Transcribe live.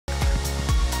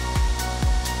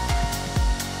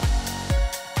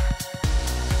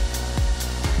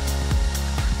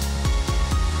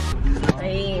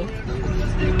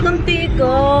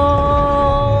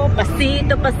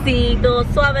pasito, pasito,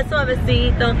 suave,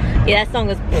 suavecito. Yeah, that song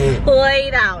is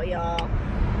played out, y'all.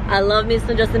 I love me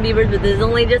some Justin Bieber, but there's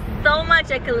only just so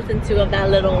much I can listen to of that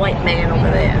little white man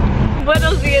over there.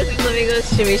 Buenos dias, mis amigos.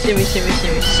 Shimmy, shimmy, shimmy,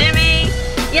 shimmy, shimmy.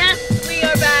 Yes, we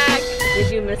are back.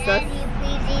 Did you miss us?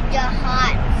 Please eat your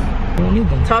heart.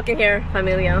 Talking here,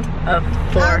 familia of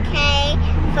 4. Okay,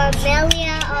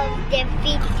 familia of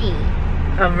Rafiki.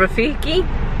 Of Rafiki?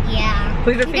 Yeah.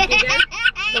 Who's Rafiki again?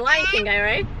 The Lion King guy,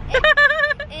 right?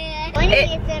 When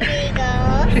is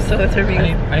amigo? She's so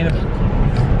terrific. I know.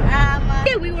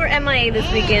 Yeah, we were MIA this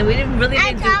weekend. We didn't really do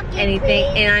anything.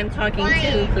 Please. And I'm talking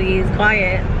too, please.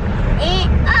 Quiet.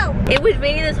 Oh. It was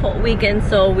raining this whole weekend,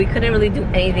 so we couldn't really do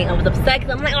anything. I was upset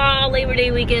because I'm like, oh, Labor Day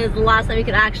weekend is the last time we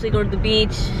could actually go to the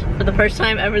beach for the first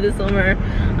time ever this summer.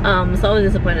 So I was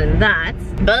disappointed in that.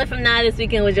 But other from that, this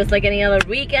weekend was just like any other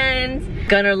weekend.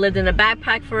 Gunnar lived in a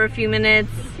backpack for a few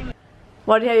minutes.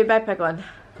 Why do you have your backpack on?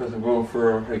 Because I'm going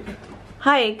for a hike.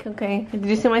 Hike, okay. Did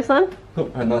you see my son?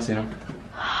 Oh, I've not seen him.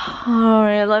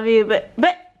 Alright, I love you, but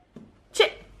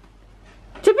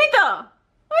Chipito!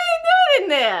 What are you doing in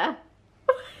there?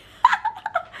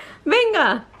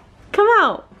 Venga! Come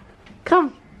out!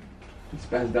 Come! He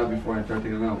spazzed out before I tried to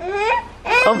get him out.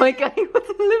 Oh my god, he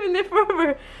wasn't living there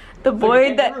forever. The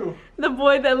boy that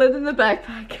lived in the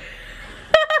backpack.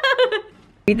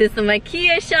 We did some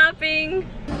IKEA shopping.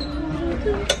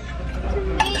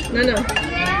 No.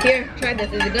 Here, try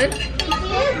this. Is it good?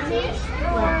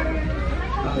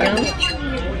 Yum.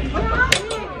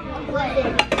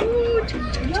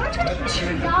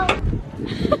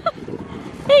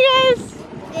 Hey guys!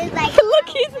 Like, Look,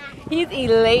 he's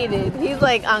elated. He's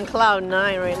like on cloud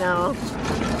 9 right now.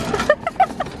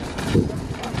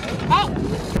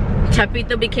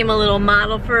 Chapito became a little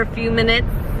model for a few minutes.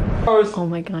 Pose. Oh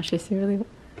my gosh, is he really?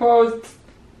 Pose.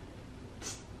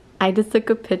 I just took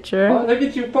a picture Oh, look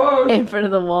at you, pose. in front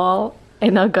of the wall,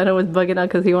 and now Gunnar was bugging out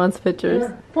because he wants pictures.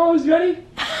 Here, pose, ready?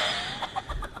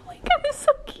 Oh my god, it's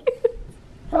so cute.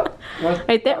 Oh,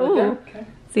 Right there, ooh. Okay.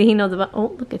 See, he knows about,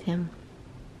 oh, look at him.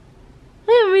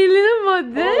 Hey, my little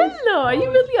modello. Are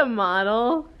you really a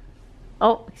model?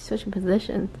 Oh, he's switching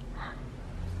positions.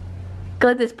 Go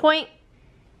at this point.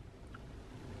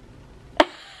 Ooh,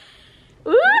 I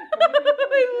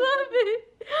love it.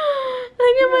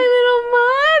 Look at my little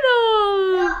model.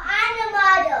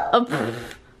 I'm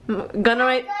the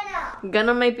model.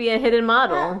 Gunnar might be a hidden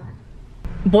model.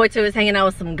 BOYTOY was hanging out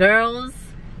with some girls.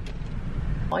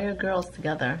 All your girls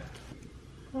together.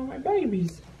 Oh, my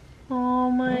babies. Oh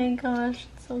my gosh,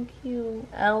 it's so cute.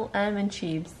 LM and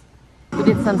Cheebs. We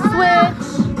did some switch.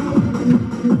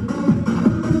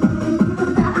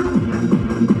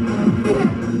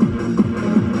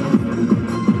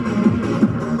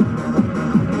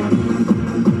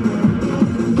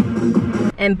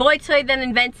 And BOYTOY then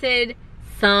invented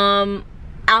some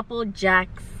Apple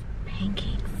Jacks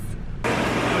pancakes.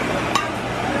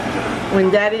 When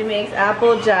Daddy makes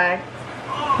Apple Jack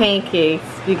pancakes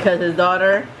because his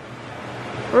daughter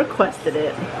requested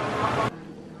it.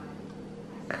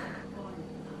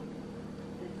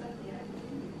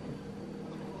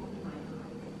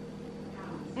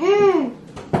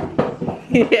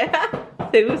 Yeah?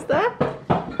 ¿Te gusta?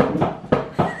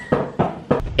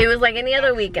 It was like any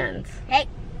other weekend. Hey.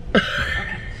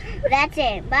 That's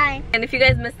it. Bye. And if you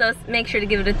guys missed us, make sure to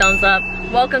give it a thumbs up.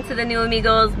 Welcome to the new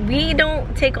amigos. We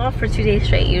don't take off for 2 days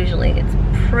straight usually. It's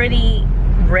pretty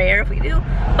rare if we do.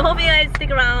 I hope you guys stick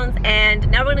around, and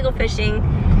now we're gonna go fishing,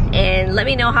 and let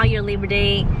me know how your Labor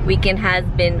Day weekend has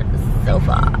been so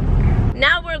far.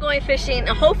 Now we're going fishing,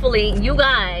 and hopefully you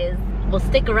guys will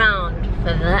stick around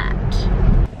for that.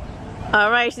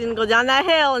 Alright, she's gonna go down that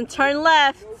hill and turn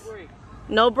left.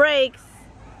 No brakes.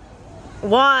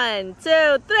 1,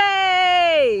 2,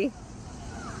 3.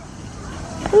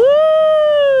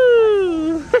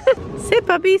 Woo! Sit,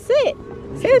 puppy, sit.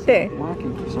 Sit there.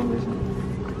 Walking for some reason.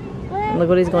 Look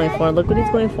what he's going for. Look what he's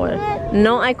going for.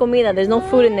 No hay comida. There's no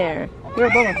food in there. Here,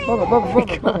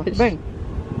 Bubba, bang.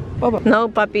 Bubba. No,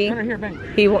 puppy. Here, bang.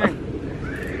 He won't.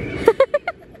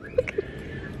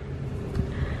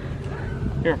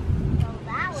 Here.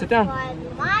 Sit down.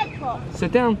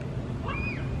 Sit down.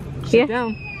 Here. Sit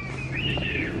down.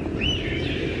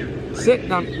 Sit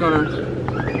down, Gunnar.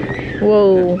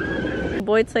 Whoa.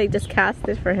 BOYTOY just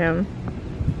casted for him.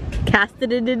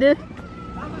 Casted it. Did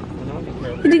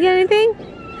you get anything?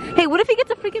 Hey, what if he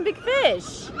gets a freaking big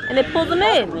fish and it pulls him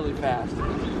in? Really fast.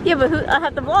 Yeah, but I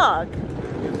have to vlog.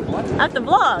 What? I have to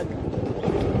vlog.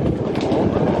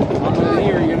 I'm gonna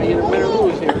hear you're gonna either win or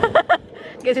lose here.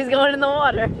 Guess he's going in the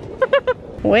water.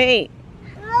 Wait.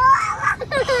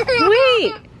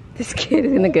 Wait. This kid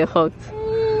is gonna get hooked.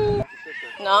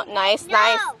 No, nice, No.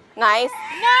 nice, nice.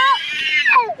 No.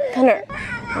 Gunner.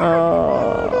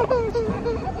 Oh.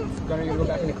 Gunner, you go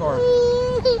back in the car.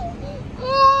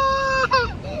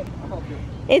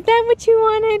 Is that what you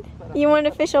wanted? You wanted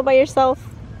to fish all by yourself?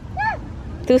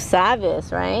 Tú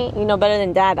sabes, right? You know better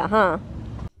than Dada, huh?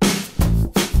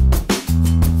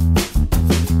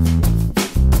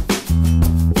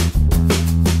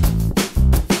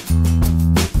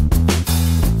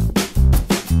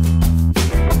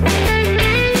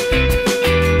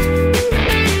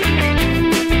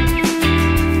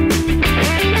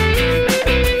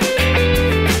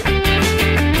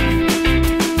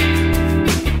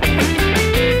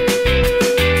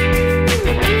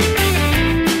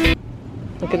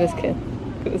 Look at this kid.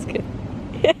 Look at this kid.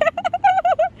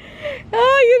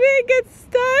 Oh, you didn't get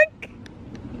stuck?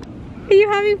 Are you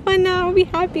having fun now? Be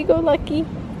happy, go lucky.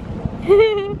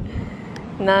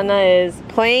 Nana is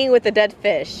playing with the dead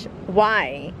fish.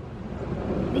 Why?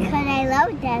 Because I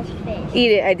love that fish.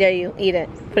 Eat it, I dare you. Eat it.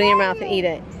 Put it in your mouth and eat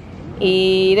it.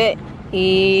 Eat it.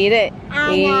 Eat it.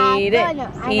 Eat it.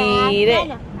 Eat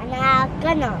it. I'm not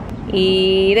gonna.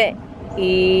 Eat it.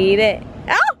 Eat it.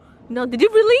 Oh! No, did you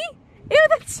really? Ew,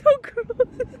 that's so gross. Ew,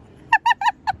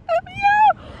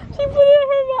 she put it in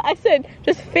her mouth. I said,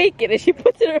 just fake it, and she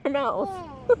puts it in her mouth.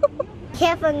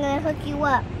 Careful, I'm gonna hook you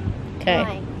up.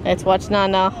 Okay, let's watch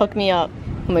Nana hook me up.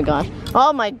 Oh my gosh.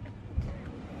 Oh my.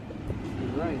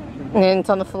 Right. And it's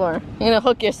on the floor. You're gonna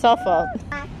hook yourself up.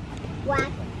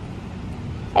 Quack.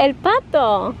 El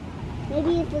pato.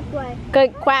 Maybe it's this one.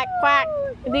 Good, quack, quack.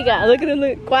 Diga, look at him,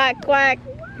 look. Quack, quack.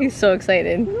 He's so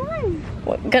excited.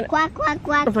 What, gonna, Quack, quack,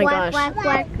 quack, Oh my quack, gosh. quack,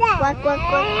 quack, quack, quack, quack,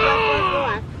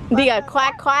 quack, Diga,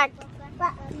 quack, quack.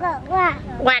 quack, quack, quack.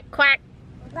 Quack, quack.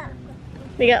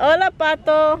 Diga, hola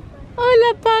pato.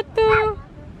 Hola pato.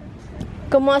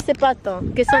 ¿Cómo hace pato?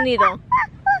 ¿Qué sonido?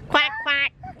 Quack,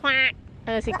 quack, quack.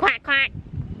 Así, quack, quack.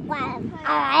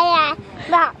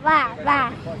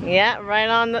 Yeah, right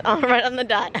on the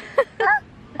dot.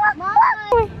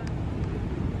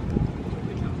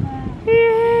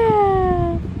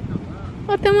 Yeah.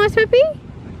 ¿Otro más, papi?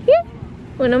 Yeah.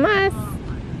 Uno más.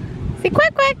 Sí,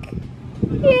 quack, quack.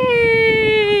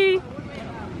 Yay.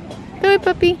 Go,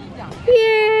 papi.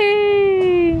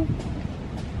 Yay.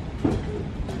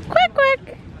 Quack,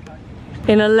 quack.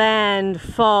 In a land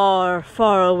far,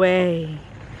 far away,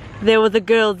 there was a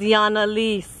girl, Ziana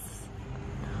Eliz,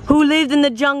 who lived in the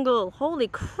jungle. Holy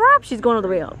crap, she's going all the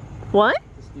way up. What?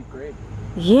 Steep grade.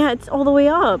 Yeah, it's all the way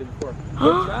up. Good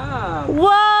job.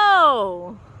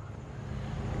 Whoa!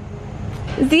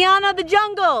 Ziana the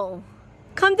jungle!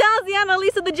 Come down, Ziana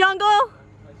Eliz of the jungle!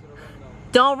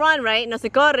 Don't run, right? No se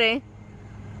corre.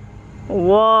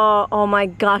 Whoa, oh my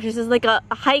gosh, this is like a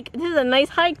hike. This is a nice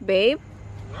hike, babe.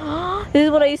 This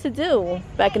is what I used to do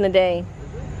back in the day.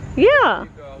 Yeah.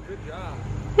 Good job.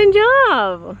 Good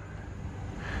job.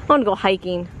 I want to go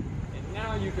hiking. And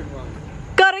now you can run.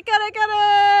 Got it, got it, got it!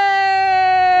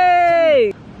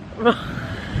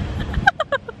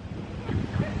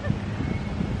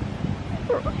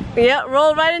 Yeah,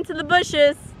 roll right into the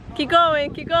bushes. Keep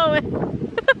going, keep going.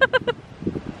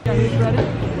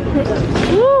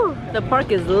 Woo, the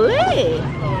park is lit.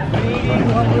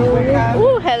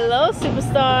 Ooh, hello,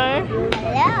 superstar.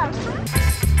 Hello.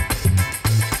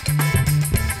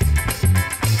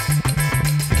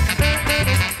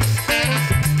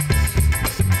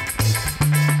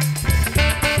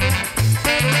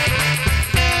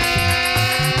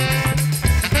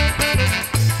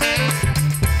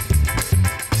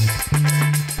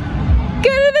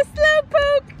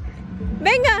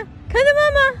 Venga, come to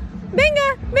mama.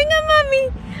 Venga, venga, mami.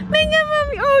 Venga,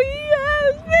 mami. Oh,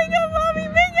 yes. Venga, mami.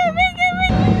 Venga, venga.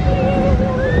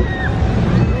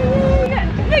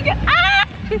 Venga. Ah!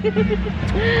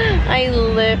 I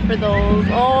live for those.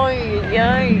 Oh,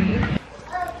 yay.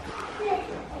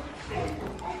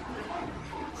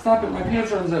 Stop it, my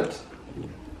pants are unzipped.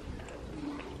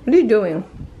 What are you doing? I'm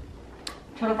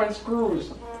trying to find screws.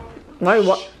 Why?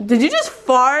 What? Did you just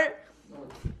fart?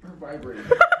 They're vibrating.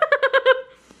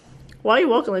 Why are you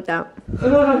walking like that?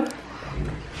 I'm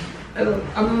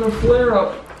in a flare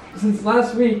up since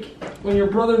last week when your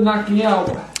brother knocked me out.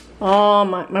 Oh,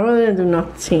 my brother didn't do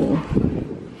nothing.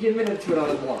 He admitted to it on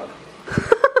his blog.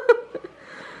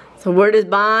 So where is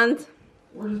Bond?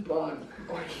 Where's Bond?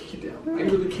 Oh, I can't get down. I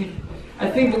really can't. I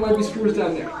think there might be screws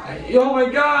down there. Oh my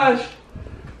gosh!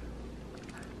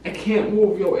 I can't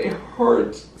move, yo. It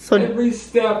hurts. So every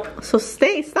step. So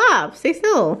stay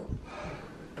still.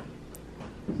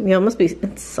 Yeah,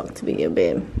 it sucked to be you,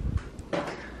 babe.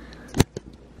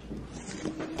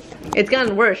 It's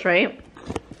gotten worse, right?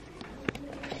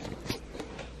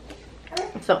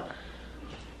 So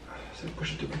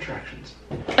Push it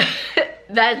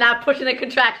That is not pushing the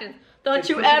contractions. Don't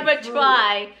you ever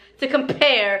try to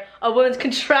compare a woman's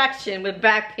contraction with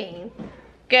back pain.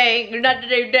 Okay? You're not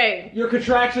today. Your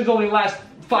contractions only last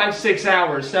 5, 6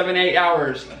 hours, 7, 8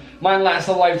 hours. Mine lasts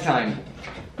a lifetime.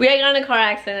 We got in a car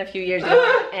accident a few years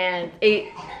ago, and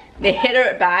they hit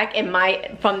her back, and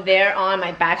from there on,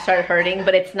 my back started hurting,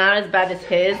 but it's not as bad as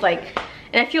his. Like,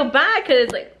 and I feel bad because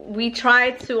like we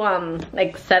tried to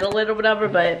like settle it or whatever,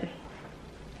 but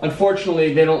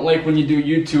unfortunately, they don't like when you do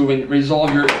YouTube and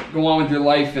go on with your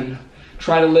life and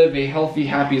try to live a healthy,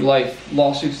 happy life.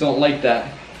 Lawsuits don't like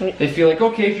that. They feel like,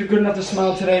 okay, if you're good enough to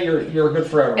smile today, you're good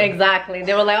forever. Exactly.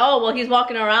 They were like, oh, well, he's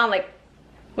walking around like,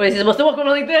 what is he supposed to walk around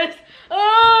like this?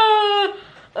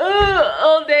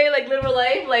 All day, like live her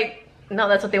life. Like, no,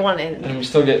 that's what they wanted. And we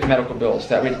still get medical bills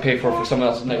that we have to pay for someone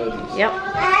else's negligence. Yep.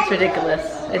 It's ridiculous.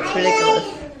 It's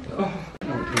ridiculous.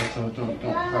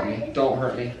 Don't hurt me. Don't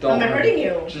hurt me. Don't I'm not hurting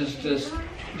you. Just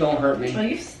don't hurt me. Oh,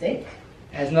 you stink. It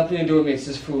has nothing to do with me. It's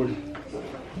just food.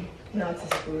 No, it's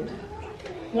just food.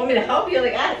 You want me to help you?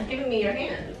 Like, giving me your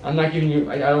hand. I'm not giving you.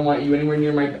 I don't want you anywhere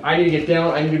near my. I need to get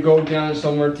down. I need to go down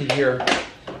somewhere to here.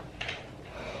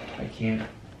 I can't.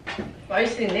 Why are you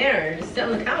sitting there? Just sit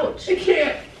on the couch. I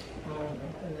can't. Oh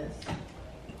my goodness.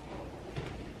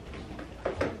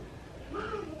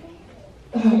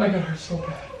 Oh my god, it hurts so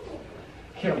bad.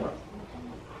 Camera.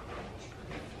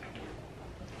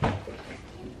 What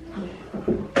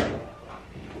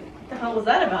the hell was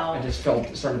that about? I just felt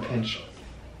it started to pinch.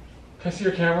 Can I see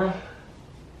your camera?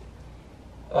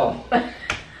 Oh. I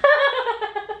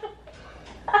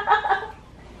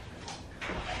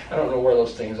don't know where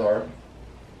those things are.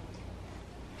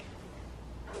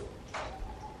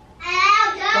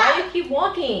 Why do you keep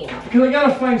walking? Because I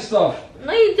gotta find stuff.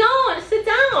 No, you don't. Just sit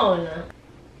down.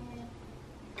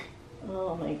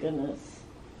 Oh my goodness.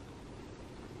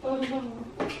 What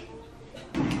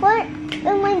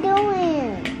am I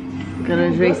doing?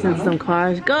 Gonna race in some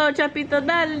cars. Go, Chapito,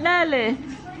 dale, dale.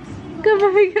 Go,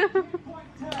 baby, go.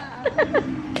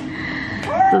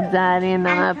 So Daddy and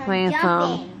I are playing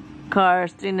some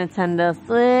Cars 3 Nintendo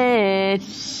Switch.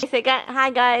 Say hi,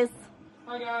 guys.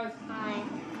 Hi, guys.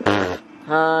 Hi.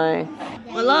 Hi.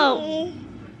 Hello.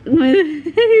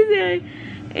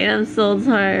 And I'm so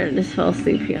tired. Just fell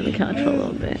asleep here on the couch for a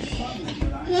little bit.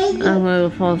 I'm gonna go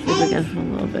fall asleep again for a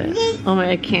little bit. Oh my,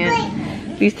 I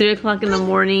can't. These 3 o'clock in the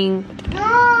morning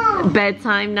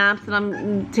bedtime naps that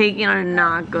I'm taking are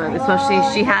not good. Especially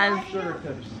she has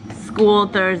school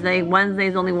Thursday.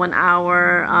 Wednesday's only 1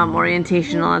 hour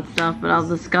orientation, all that stuff. But I'll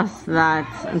discuss that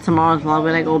in tomorrow's vlog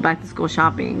when I go back to school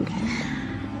shopping.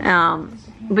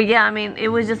 But yeah, I mean, it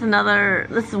was just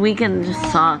this weekend just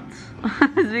sucked.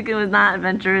 This weekend was not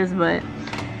adventurous, but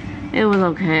it was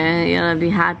okay. You gotta be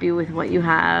happy with what you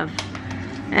have.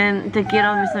 And te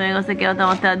quiero, mis amigos, te quiero, te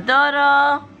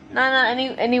adoro. Nana,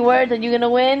 any words? Are you gonna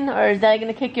win, or is Dad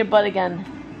gonna kick your butt again?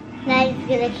 Daddy's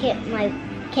gonna kick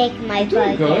my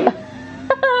butt. Good.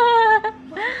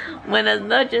 Buenas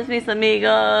noches, mis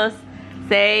amigos.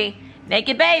 Say,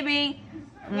 naked baby.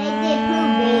 Naked poo,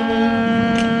 baby.